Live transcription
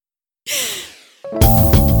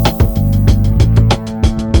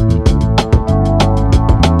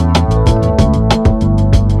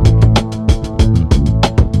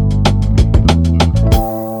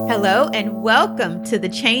Welcome to the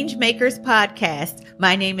Changemakers Podcast.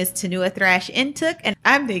 My name is Tanua Thrash Intook, and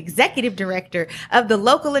I'm the Executive Director of the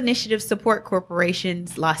Local Initiative Support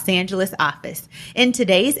Corporation's Los Angeles office. In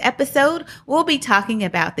today's episode, we'll be talking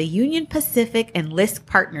about the Union Pacific and LISC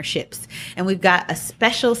partnerships, and we've got a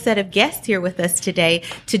special set of guests here with us today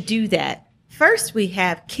to do that. First, we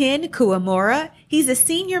have Ken Kuamura. He's a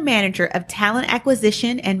Senior Manager of Talent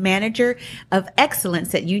Acquisition and Manager of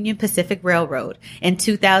Excellence at Union Pacific Railroad. In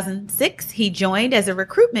 2006, he joined as a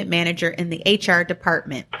recruitment manager in the HR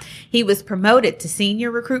department. He was promoted to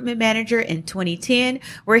Senior Recruitment Manager in 2010,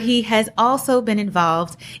 where he has also been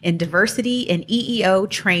involved in diversity and EEO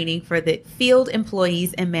training for the field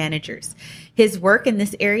employees and managers. His work in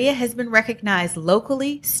this area has been recognized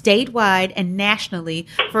locally, statewide, and nationally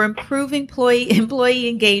for improving employee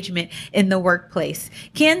engagement in the workplace.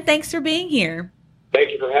 Ken, thanks for being here.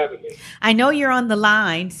 Thank you for having me. I know you're on the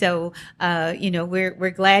line, so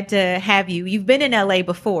we're glad to have you. You've been in LA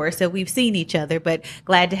before, so we've seen each other, but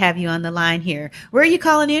glad to have you on the line here. Where are you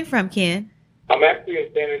calling in from, Ken? I'm actually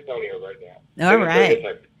in San Antonio right now. All right.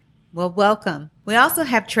 Well, welcome. We also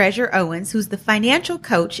have Treasure Owens, who's the financial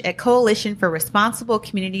coach at Coalition for Responsible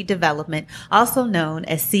Community Development, also known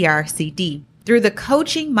as CRCD. Through the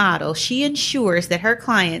coaching model, she ensures that her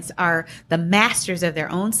clients are the masters of their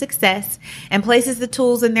own success and places the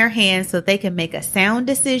tools in their hands so they can make a sound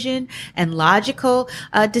decision and logical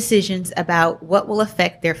decisions about what will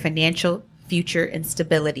affect their financial future and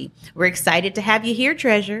stability. We're excited to have you here,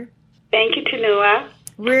 Treasure. Thank you, Tanua.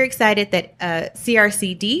 We're excited that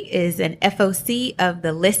CRCD is an FOC of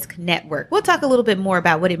the LISC network. We'll talk a little bit more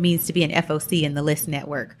about what it means to be an FOC in the LISC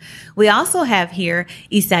network. We also have here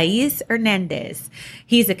Isaias Hernandez.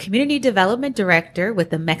 He's a community development director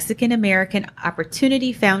with the Mexican American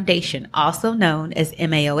Opportunity Foundation, also known as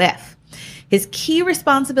MAOF. His key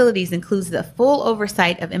responsibilities includes the full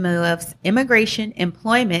oversight of MAOF's immigration,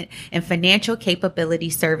 employment, and financial capability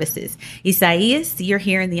services. Isaias, you're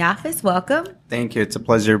here in the office. Welcome. Thank you. It's a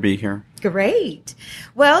pleasure to be here. Great.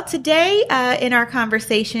 Well, today in our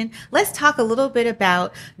conversation, let's talk a little bit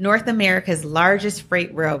about North America's largest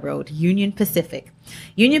freight railroad, Union Pacific.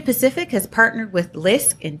 Union Pacific has partnered with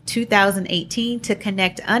LISC in 2018 to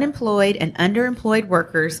connect unemployed and underemployed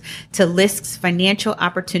workers to LISC's Financial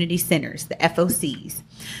Opportunity Centers, the FOCs.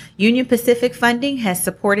 Union Pacific funding has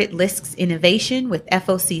supported LISC's innovation with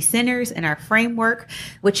FOC centers and our framework,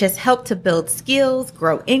 which has helped to build skills,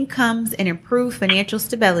 grow incomes, and improve financial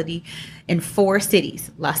stability in 4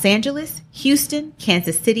 cities: Los Angeles, Houston,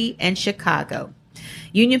 Kansas City, and Chicago.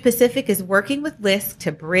 Union Pacific is working with LISC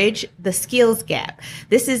to bridge the skills gap.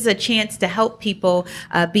 This is a chance to help people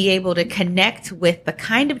be able to connect with the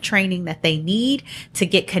kind of training that they need to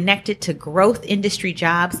get connected to growth industry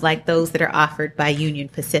jobs like those that are offered by Union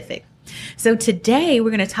Pacific. So today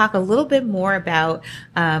we're going to talk a little bit more about,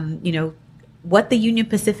 what the Union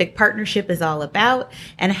Pacific partnership is all about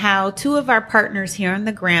and how 2 of our partners here on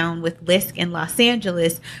the ground with LISC in Los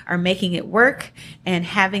Angeles are making it work and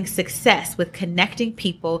having success with connecting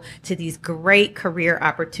people to these great career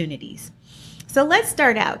opportunities. So let's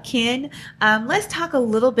start out, Ken. Let's talk a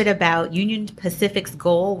little bit about Union Pacific's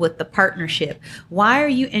goal with the partnership. Why are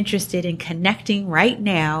you interested in connecting right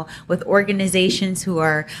now with organizations who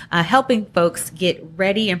are helping folks get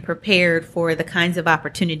ready and prepared for the kinds of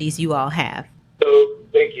opportunities you all have? So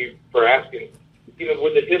thank you for asking.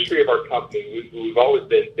 With the history of our company, we've always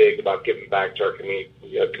been big about giving back to our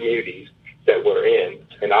communities that we're in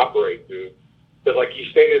and operate through. But like you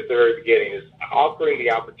stated at the very beginning, is offering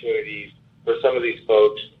the opportunities for some of these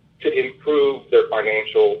folks to improve their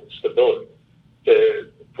financial stability, to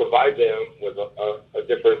provide them with a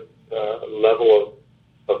different level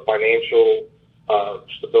of financial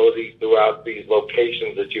stability throughout these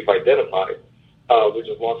locations that you've identified, which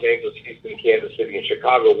is Los Angeles, Houston, Kansas City, and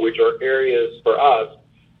Chicago, which are areas for us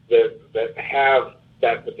that have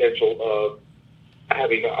that potential of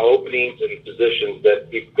having openings and positions that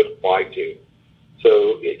people could apply to.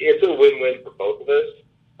 So it's a win-win for both of us.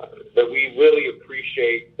 But we really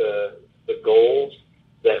appreciate the goals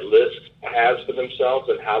that LISC has for themselves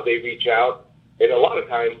and how they reach out. And a lot of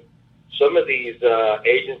times, some of these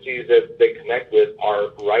agencies that they connect with are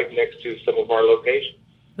right next to some of our locations.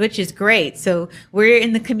 Which is great. So we're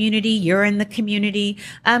in the community, you're in the community.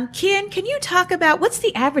 Ken, can you talk about what's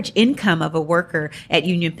the average income of a worker at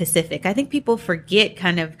Union Pacific? I think people forget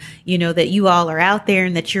kind of, that you all are out there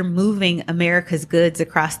and that you're moving America's goods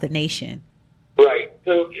across the nation. Right.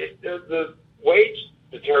 So the wage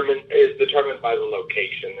is determined by the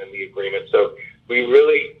location and the agreement. So we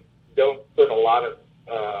really don't put a lot of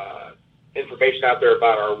information out there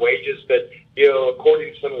about our wages. But,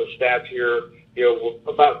 according to some of the stats here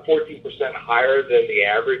about 14% higher than the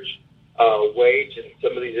average wage in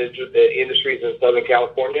some of these industries in Southern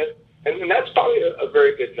California. And that's probably a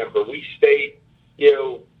very good number. We state,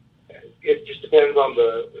 it just depends on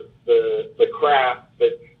the craft,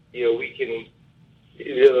 but, we can,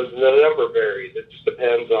 the number varies. It just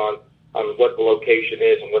depends on what the location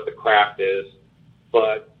is and what the craft is.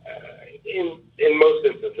 But in most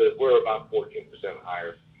instances, we're about 14%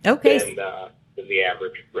 higher than the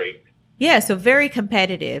average rate. Yeah, so very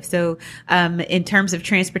competitive. So in terms of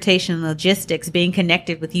transportation and logistics, being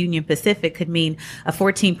connected with Union Pacific could mean a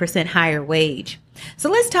 14% higher wage.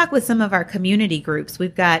 So let's talk with some of our community groups.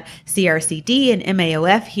 We've got CRCD and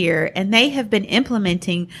MAOF here, and they have been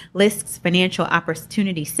implementing LISC's Financial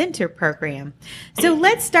Opportunity Center program. So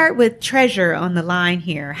let's start with Treasure on the line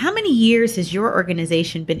here. How many years has your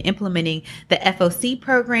organization been implementing the FOC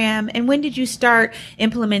program, and when did you start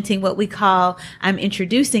implementing what we call, I'm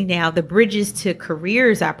introducing now, the Bridges to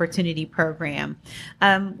Careers Opportunity Program?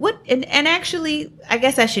 Actually, I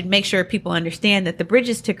guess I should make sure people understand that the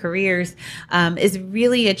Bridges to Careers is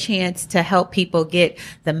really a chance to help people get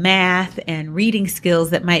the math and reading skills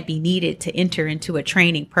that might be needed to enter into a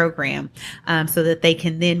training program so that they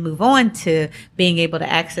can then move on to being able to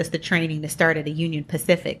access the training to start at a Union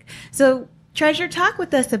Pacific. So, Treasure, talk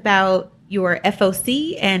with us about your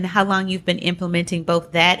FOC and how long you've been implementing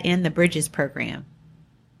both that and the Bridges program.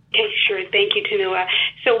 Okay, sure. Thank you, Tanua.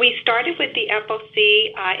 So we started with the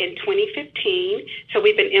FOC in 2015. So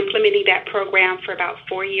we've been implementing that program for about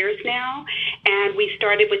 4 years now. And we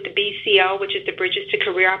started with the BCO, which is the Bridges to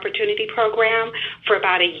Career Opportunity Program, for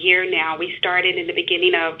about a year now. We started in the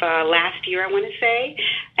beginning of last year, I want to say.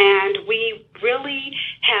 And we really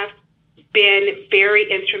have been very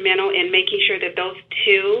instrumental in making sure that those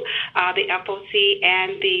two, the FOC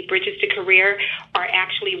and the Bridges to Career, are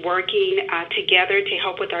actually working together to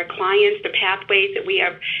help with our clients. The pathways that we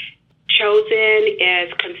have chosen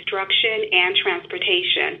is construction and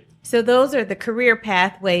transportation. So those are the career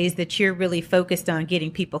pathways that you're really focused on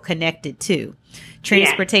getting people connected to,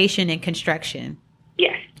 transportation and construction.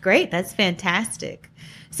 Yes. Great. That's fantastic.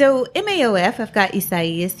 So MAOF, I've got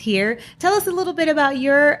Isaias here. Tell us a little bit about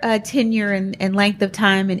your tenure and length of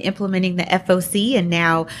time in implementing the FOC and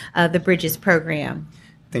now the Bridges program.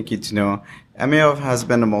 Thank you, Tanua. MAOF has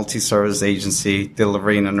been a multi-service agency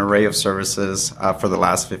delivering an array of services for the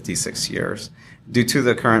last 56 years. Due to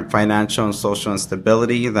the current financial and social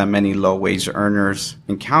instability that many low-wage earners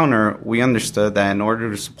encounter, we understood that in order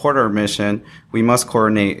to support our mission, we must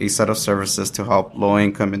coordinate a set of services to help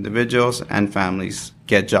low-income individuals and families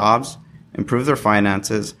get jobs, improve their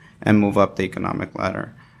finances, and move up the economic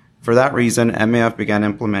ladder. For that reason, MAOF began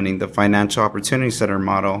implementing the Financial Opportunity Center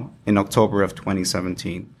model in October of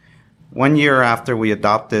 2017. 1 year after we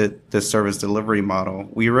adopted the service delivery model,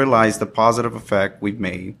 we realized the positive effect we've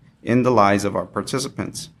made in the lives of our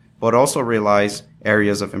participants, but also realized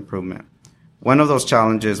areas of improvement. One of those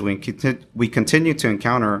challenges we continue to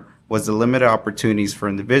encounter was the limited opportunities for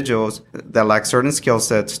individuals that lack certain skill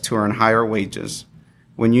sets to earn higher wages.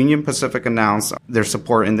 When Union Pacific announced their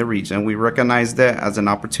support in the region, we recognized it as an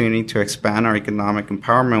opportunity to expand our economic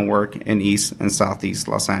empowerment work in East and Southeast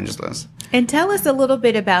Los Angeles. And tell us a little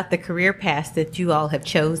bit about the career paths that you all have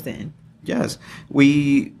chosen. Yes.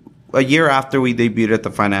 A year after we debuted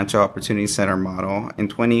the Financial Opportunity Center model in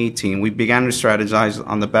 2018, we began to strategize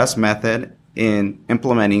on the best method in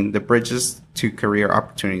implementing the Bridges to Career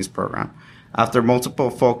Opportunities program. After multiple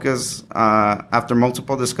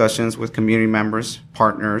discussions with community members,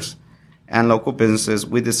 partners, and local businesses,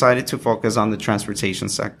 we decided to focus on the transportation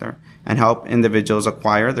sector and help individuals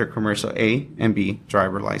acquire their commercial A and B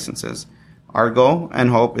driver licenses. Our goal and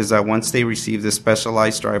hope is that once they receive this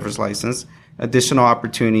specialized driver's license, additional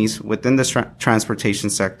opportunities within the transportation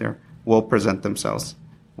sector will present themselves,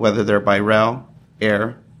 whether they're by rail,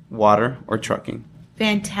 air, water, or trucking.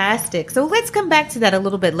 Fantastic. So let's come back to that a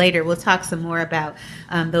little bit later. We'll talk some more about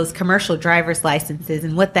those commercial driver's licenses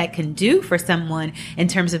and what that can do for someone in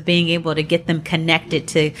terms of being able to get them connected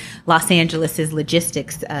to Los Angeles's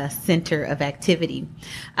logistics center of activity.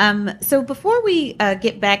 So before we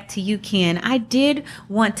get back to you, Ken, I did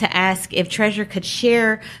want to ask if Treasure could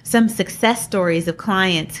share some success stories of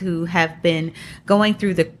clients who have been going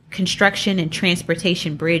through the construction and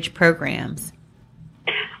transportation bridge programs.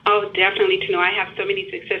 Oh, definitely, Tano. I have so many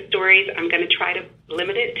success stories. I'm going to try to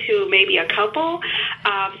limit it to maybe a couple.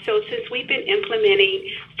 So since we've been implementing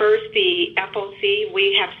first the FOC,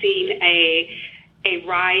 we have seen a a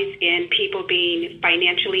rise in people being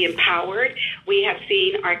financially empowered. We have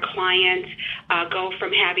seen our clients go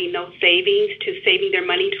from having no savings to saving their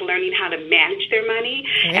money to learning how to manage their money,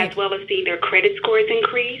 as well as seeing their credit scores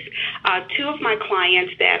increase. Two of my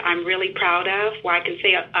clients that I'm really proud of, well, I can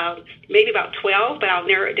say maybe about 12, but I'll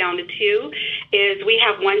narrow it down to two, is we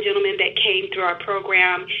have one gentleman that came through our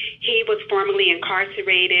program. He was formerly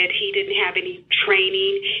incarcerated. He didn't have any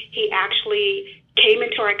training. He actually came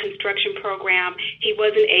into our construction program. He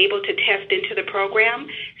wasn't able to test into the program,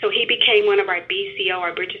 so he became one of our BCO,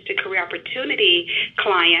 our Bridges to Career Opportunity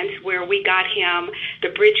clients, where we got him the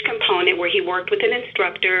bridge component where he worked with an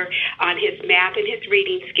instructor on his math and his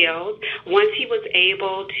reading skills. Once he was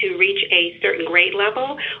able to reach a certain grade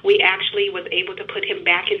level, we actually was able to put him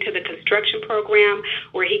back into the construction program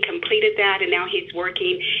where he completed that, and now he's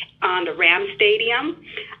working on the Ram Stadium.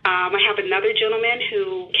 I have another gentleman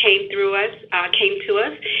who came to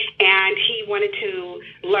us, and he wanted to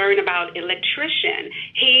learn about electrician.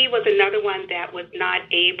 He was another one that was not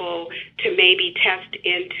able to maybe test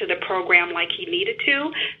into the program like he needed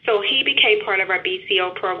to, so he became part of our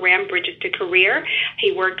BCO program, Bridges to Career.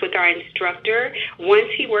 He worked with our instructor. Once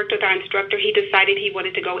he worked with our instructor, he decided he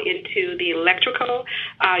wanted to go into the electrical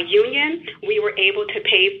union. We were able to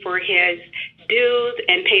pay for his dues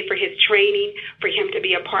and pay for his training for him to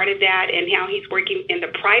be a part of that, and now he's working in the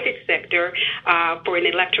private sector for an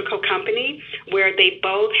electrical company where they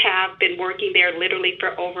both have been working there literally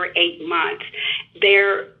for over 8 months.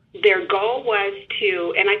 Their goal was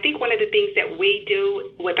to, and I think one of the things that we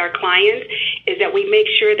do with our clients is that we make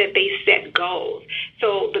sure that they set goals.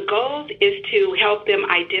 So the goals is to help them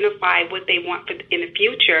identify what they want in the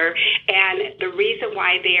future and the reason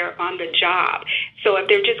why they are on the job. So if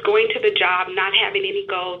they're just going to the job, not having any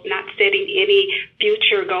goals, not setting any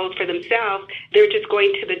future goals for themselves, they're just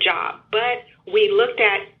going to the job. But we looked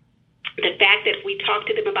at the fact that we talk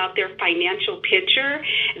to them about their financial picture,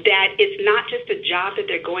 that it's not just a job that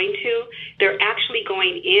they're going to, they're actually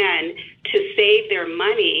going in to save their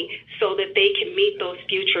money so that they can meet those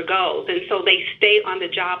future goals. And so they stay on the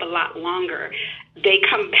job a lot longer. They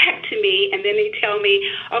come back to me and then they tell me,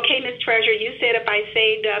 okay, Ms. Treasure, you said if I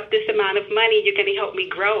saved up this amount of money, you're going to help me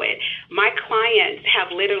grow it. My clients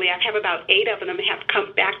have literally, I have about 8 of them have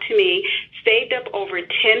come back to me, saved up over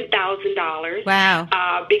 $10,000.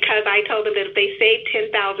 Wow. Because I told them that if they saved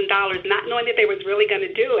 $10,000, not knowing that they was really going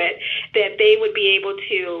to do it, that they would be able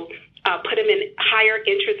to put them in higher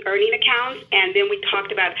interest earning accounts, and then we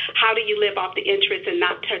talked about how do you live off the interest and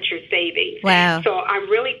not touch your savings. Wow. So I'm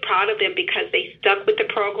really proud of them because they stuck with the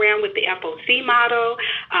program with the FOC model.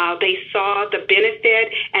 They saw the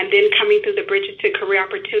benefit, and then coming through the Bridges to Career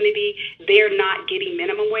Opportunity, they're not getting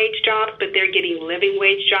minimum wage jobs, but they're getting living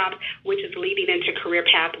wage jobs, which is leading into career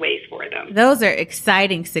pathways for them. Those are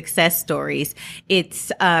exciting success stories.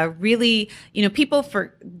 It's really, people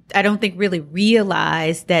I don't think really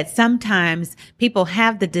realize that sometimes people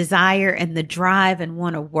have the desire and the drive and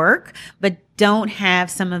want to work, but don't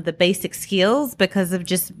have some of the basic skills because of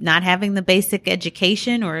just not having the basic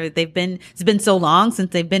education, or it's been so long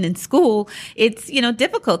since they've been in school. It's,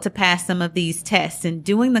 difficult to pass some of these tests, and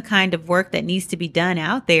doing the kind of work that needs to be done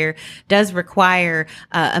out there does require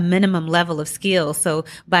a minimum level of skill. So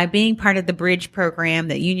by being part of the Bridge program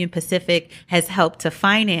that Union Pacific has helped to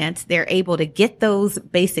finance, they're able to get those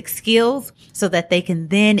basic skills so that they can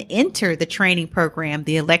then enter the training program,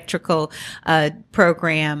 the electrical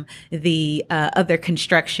program, the other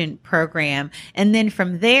construction program. And then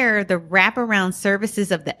from there, the wraparound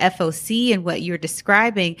services of the FOC and what you're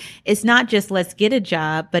describing is not just let's get a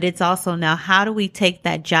job, but it's also now how do we take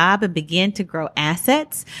that job and begin to grow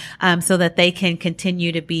assets so that they can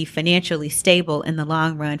continue to be financially stable in the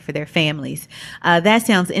long run for their families. That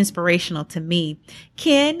sounds inspirational to me.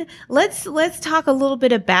 Ken, let's talk a little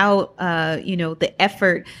bit about the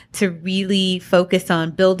effort to really focus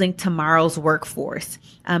on building tomorrow's workforce.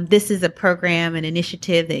 This is a program, an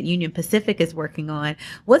initiative that Union Pacific is working on.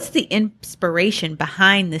 What's the inspiration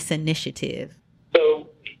behind this initiative? So,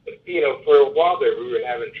 for a while there, we were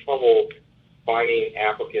having trouble finding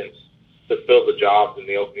applicants to fill the jobs and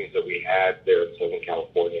the openings that we had there in Southern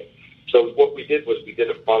California. So what we did was we did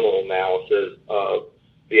a funnel analysis of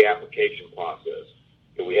the application process.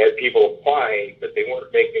 And we had people applying, but they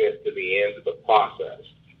weren't making it to the end of the process.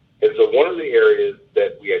 And so one of the areas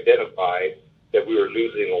that we identified that we were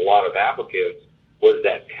losing a lot of applicants was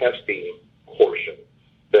that testing portion,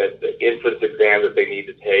 that the entrance exam that they need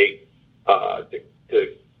to take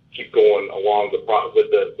to keep going along with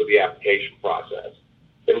the application process.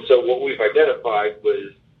 And so what we've identified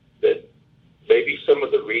was that maybe some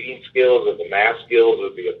of the reading skills or the math skills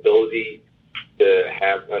or the ability to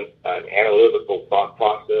have an analytical thought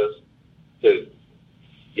process, to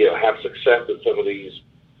have success in some of these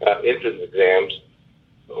entrance exams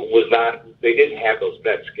they didn't have those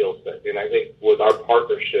net skill sets. And I think with our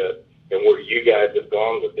partnership and where you guys have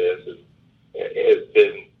gone with this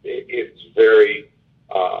it's very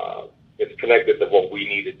it's connected to what we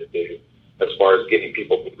needed to do as far as getting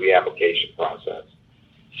people through the application process.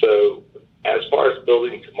 So as far as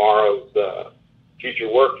building tomorrow's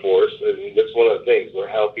future workforce, and that's one of the things, we're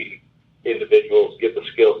helping individuals get the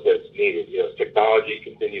skill sets needed. As technology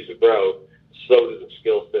continues to grow, so do the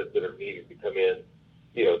skill sets that are needed to come in,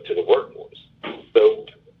 to the workforce. So,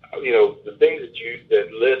 the things that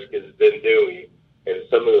LISC has been doing, and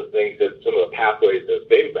some of the pathways that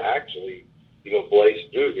they've actually,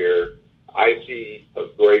 blazed through here, I see a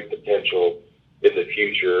great potential in the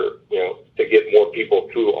future, to get more people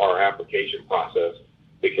through our application process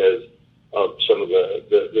because of some of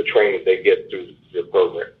the training they get through the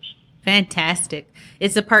programs. Fantastic.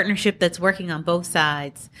 It's a partnership that's working on both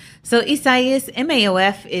sides. So Isaias,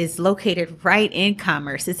 MAOF is located right in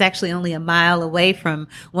Commerce. It's actually only a mile away from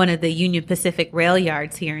one of the Union Pacific rail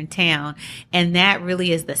yards here in town. And that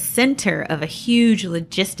really is the center of a huge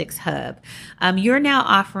logistics hub. You're now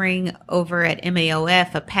offering over at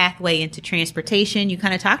MAOF a pathway into transportation. You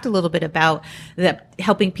kind of talked a little bit about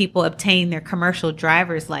helping people obtain their commercial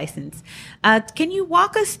driver's license. Can you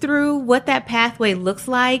walk us through what that pathway looks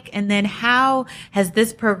like? And then how has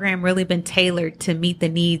this program really been tailored to meet the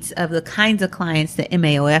needs of the kinds of clients that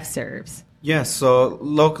MAOF serves? Yes, so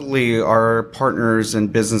locally, our partners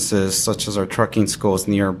and businesses, such as our trucking schools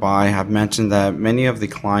nearby, have mentioned that many of the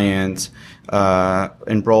clients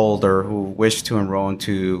enrolled or who wish to enroll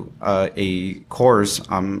into a course,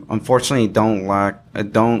 unfortunately,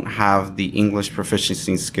 don't have the English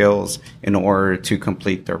proficiency skills in order to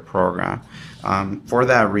complete their program. For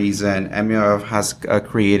that reason, MAOF has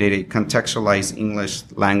created a contextualized English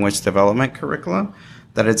language development curriculum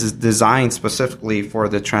that is designed specifically for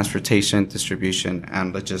the transportation, distribution,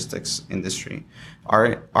 and logistics industry.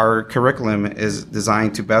 Our curriculum is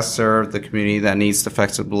designed to best serve the community that needs the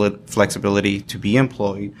flexibility to be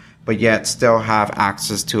employed, but yet still have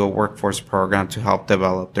access to a workforce program to help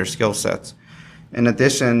develop their skill sets. In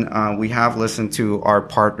addition, we have listened to our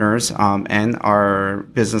partners and our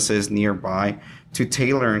businesses nearby to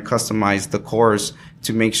tailor and customize the course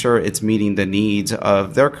to make sure it's meeting the needs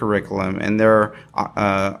of their curriculum and their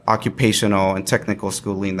occupational and technical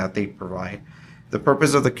schooling that they provide. The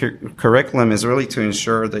purpose of the curriculum is really to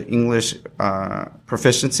ensure the English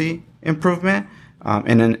proficiency improvement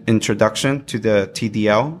and an introduction to the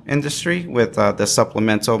TDL industry with the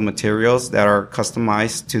supplemental materials that are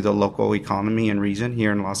customized to the local economy and region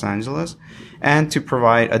here in Los Angeles, and to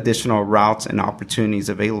provide additional routes and opportunities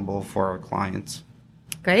available for our clients.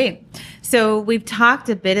 Great. So we've talked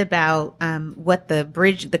a bit about what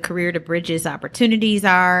the career to bridges opportunities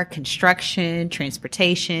are, construction,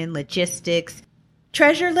 transportation, logistics.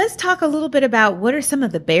 Treasurer, let's talk a little bit about what are some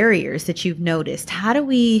of the barriers that you've noticed. How do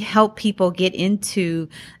we help people get into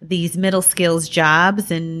these middle skills jobs,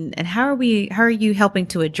 and how are you helping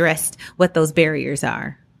to address what those barriers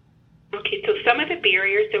are? Okay, so some of the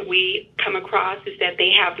barriers that we come across is that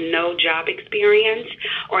they have no job experience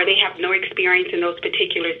or they have no experience in those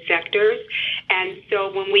particular sectors. And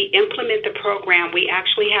so when we implement the program, we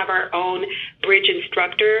actually have our own bridge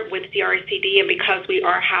instructor with CRCD, and because we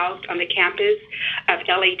are housed on the campus of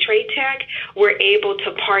LA Trade Tech, we're able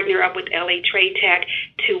to partner up with LA Trade Tech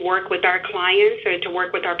to work with our clients or to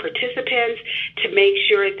work with our participants to make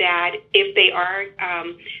sure that if they are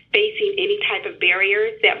facing any type of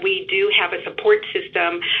barriers, that we do have a support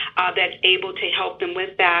system that's able to help them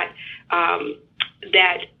with that,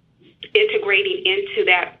 that integrating into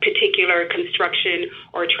that particular construction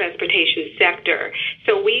or transportation sector.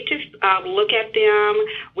 So we just look at them.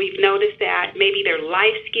 We've noticed that maybe their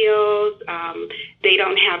life skills, they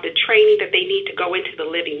don't have the training that they need to go into the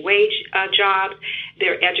living wage jobs.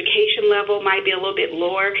 Their education level might be a little bit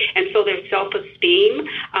lower, and so their self-esteem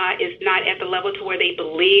is not at the level to where they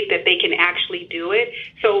believe that they can actually do it.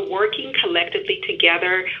 So working collectively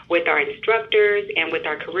together with our instructors and with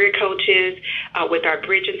our career coaches, with our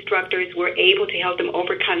bridge instructors, we're able to help them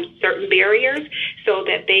overcome certain barriers so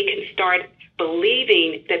that they can start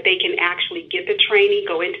believing that they can actually get the training,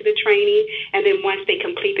 go into the training, and then once they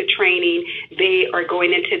complete the training, they are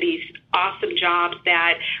going into these awesome jobs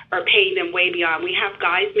that are paying them way beyond. We have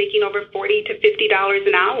guys making over $40 to $50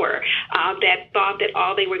 an hour that thought that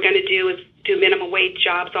all they were going to do is do minimum wage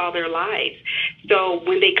jobs all their lives. So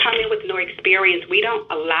when they come in with no experience, we don't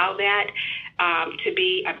allow that. to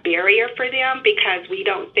be a barrier for them, because we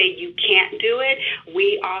don't say you can't do it.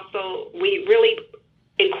 We really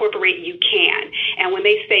incorporate you can. And when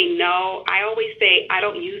they say no, I always say, I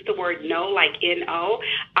don't use the word no like N-O.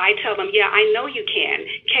 I tell them, yeah, I know you can,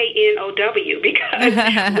 K-N-O-W, because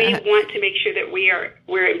we want to make sure that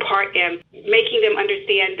we're in part and making them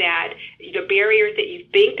understand that the barriers that you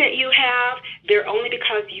think that you have, they're only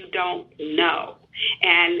because you don't know.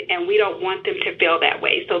 And we don't want them to feel that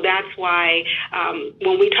way. So that's why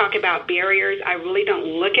when we talk about barriers, I really don't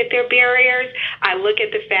look at their barriers. I look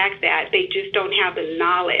at the fact that they just don't have the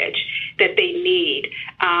knowledge that they need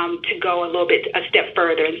to go a step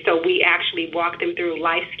further. And so we actually walk them through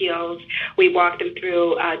life skills. We walk them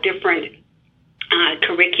through different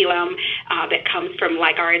curriculum that comes from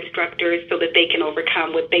like our instructors, so that they can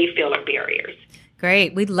overcome what they feel are barriers.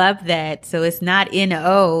 Great. We love that. So it's not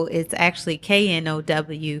N-O, it's actually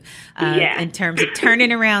K-N-O-W in terms of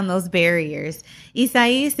turning around those barriers.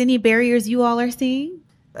 Isaias, any barriers you all are seeing?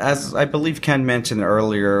 As I believe Ken mentioned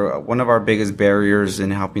earlier, one of our biggest barriers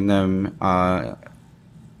in helping them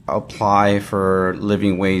apply for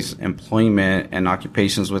living wage employment and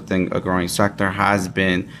occupations within a growing sector has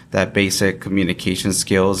been that basic communication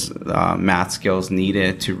skills, math skills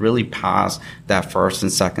needed to really pass that first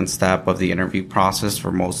and second step of the interview process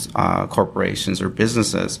for most corporations or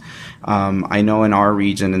businesses. I know in our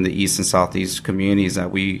region, in the East and Southeast communities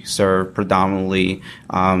that we serve predominantly,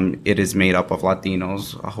 it is made up of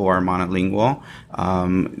Latinos who are monolingual.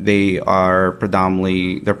 They are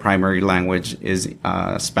predominantly, their primary language is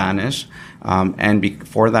Spanish. And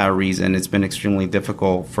for that reason, it's been extremely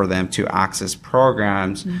difficult for them to access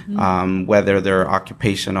programs, whether they're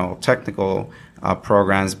occupational, technical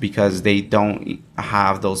programs, because they don't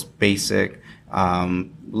have those basic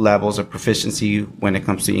levels of proficiency when it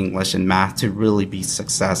comes to English and math to really be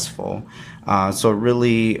successful. So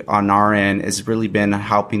really on our end, it's really been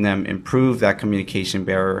helping them improve that communication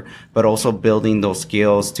barrier, but also building those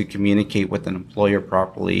skills to communicate with an employer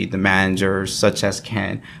properly, the managers such as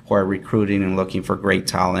Ken, who are recruiting and looking for great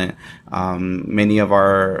talent. Many of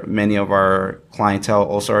our clientele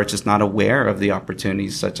also are just not aware of the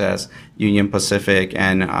opportunities such as Union Pacific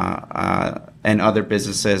and other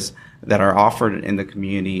businesses that are offered in the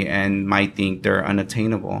community and might think they're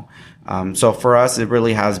unattainable. So for us, it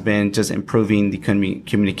really has been just improving the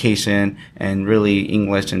communication and really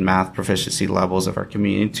English and math proficiency levels of our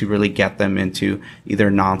community to really get them into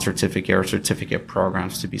either non-certificate or certificate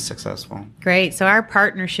programs to be successful. Great. So our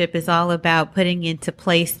partnership is all about putting into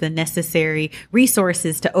place the necessary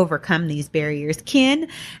resources to overcome these barriers. Ken,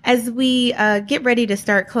 as we get ready to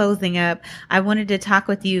start closing up, I wanted to talk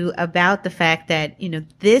with you about the fact that,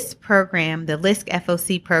 this program, the LISC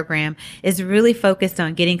FOC program, is really focused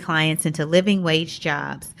on getting clients into living wage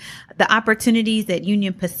jobs. The opportunities at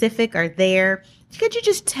Union Pacific are there. Could you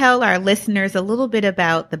just tell our listeners a little bit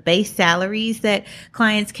about the base salaries that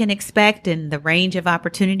clients can expect and the range of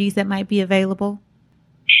opportunities that might be available?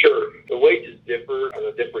 Sure. The wages differ on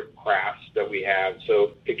the different crafts that we have.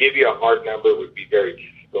 So to give you a hard number would be very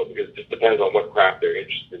difficult because it just depends on what craft they're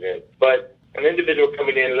interested in. But an individual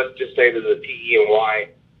coming in, let's just say to the TE&Y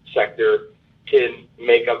sector, can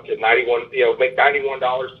make up to $91 to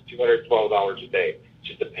 $212 a day,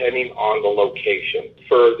 just depending on the location.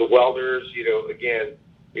 For the welders, again,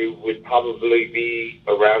 it would probably be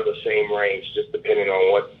around the same range, just depending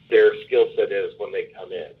on what their skill set is when they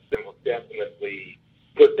come in. Then we'll definitely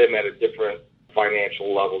put them at a different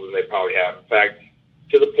financial level than they probably have. In fact,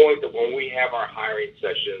 to the point that when we have our hiring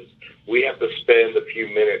sessions, we have to spend a few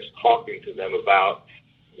minutes talking to them about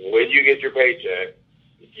when you get your paycheck,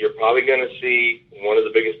 you're probably going to see one of the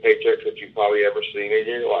biggest paychecks that you've probably ever seen in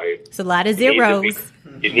your life. It's a lot of zeros.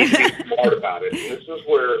 You need to be smart about it. And this is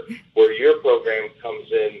where your program comes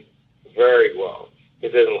in very well,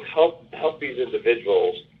 because it'll help these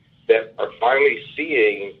individuals that are finally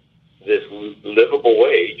seeing this livable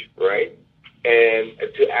wage, right? And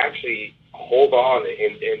to actually hold on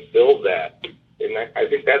and build that. And I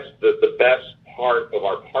think that's the best part of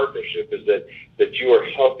our partnership is that you are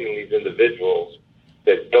helping these individuals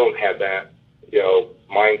that don't have that,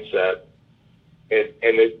 mindset.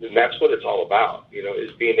 And that's what it's all about,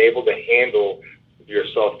 is being able to handle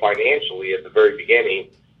yourself financially at the very beginning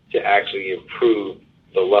to actually improve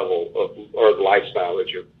the level of or the lifestyle that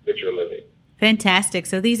you're living. Fantastic.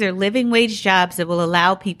 So these are living wage jobs that will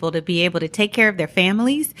allow people to be able to take care of their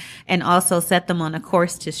families and also set them on a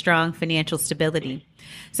course to strong financial stability.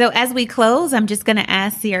 So as we close, I'm just going to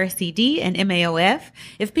ask CRCD and MAOF,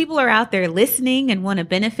 if people are out there listening and want to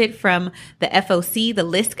benefit from the FOC, the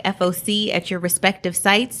LISC FOC at your respective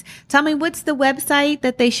sites, tell me what's the website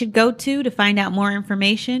that they should go to find out more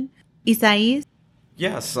information? Isaias?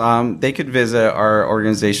 Yes, they could visit our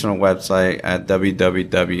organizational website at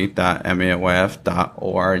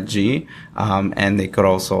www.maof.org, and they could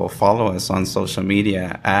also follow us on social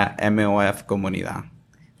media at MAOF Comunidad.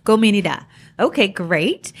 Comunidad. Okay,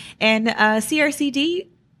 great. And CRCD,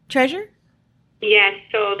 Treasure? Yes,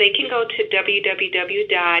 so they can go to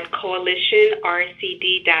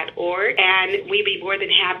www.coalitionrcd.org, and we'd be more than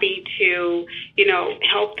happy to,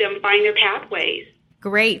 help them find their pathways.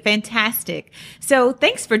 Great. Fantastic. So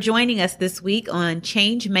thanks for joining us this week on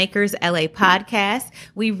Change Makers LA podcast.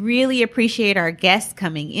 We really appreciate our guests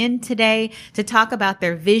coming in today to talk about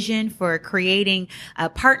their vision for creating a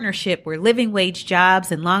partnership where living wage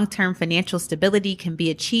jobs and long-term financial stability can be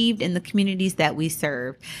achieved in the communities that we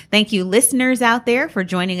serve. Thank you, listeners out there, for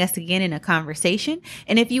joining us again in a conversation.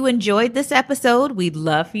 And if you enjoyed this episode, we'd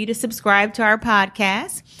love for you to subscribe to our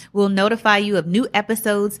podcast. We'll notify you of new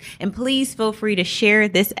episodes, and please feel free to share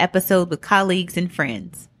this episode with colleagues and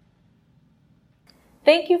friends.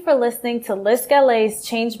 Thank you for listening to LISC LA's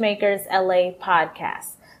Changemakers LA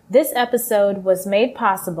podcast. This episode was made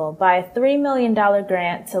possible by a $3 million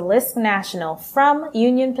grant to LISC National from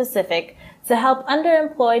Union Pacific to help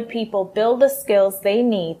underemployed people build the skills they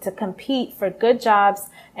need to compete for good jobs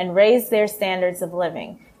and raise their standards of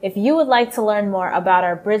living. If you would like to learn more about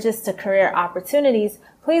our Bridges to Career opportunities,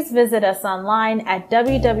 please visit us online at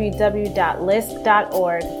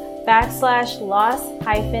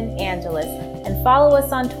www.lisc.org/Los-Angeles and follow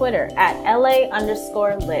us on Twitter at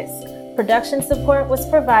LA_LISC. Production support was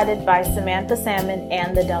provided by Samantha Salmon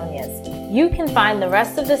and the Donias. You can find the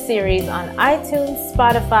rest of the series on iTunes,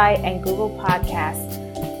 Spotify, and Google Podcasts.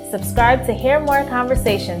 Subscribe to hear more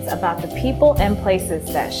conversations about the people and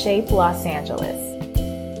places that shape Los Angeles.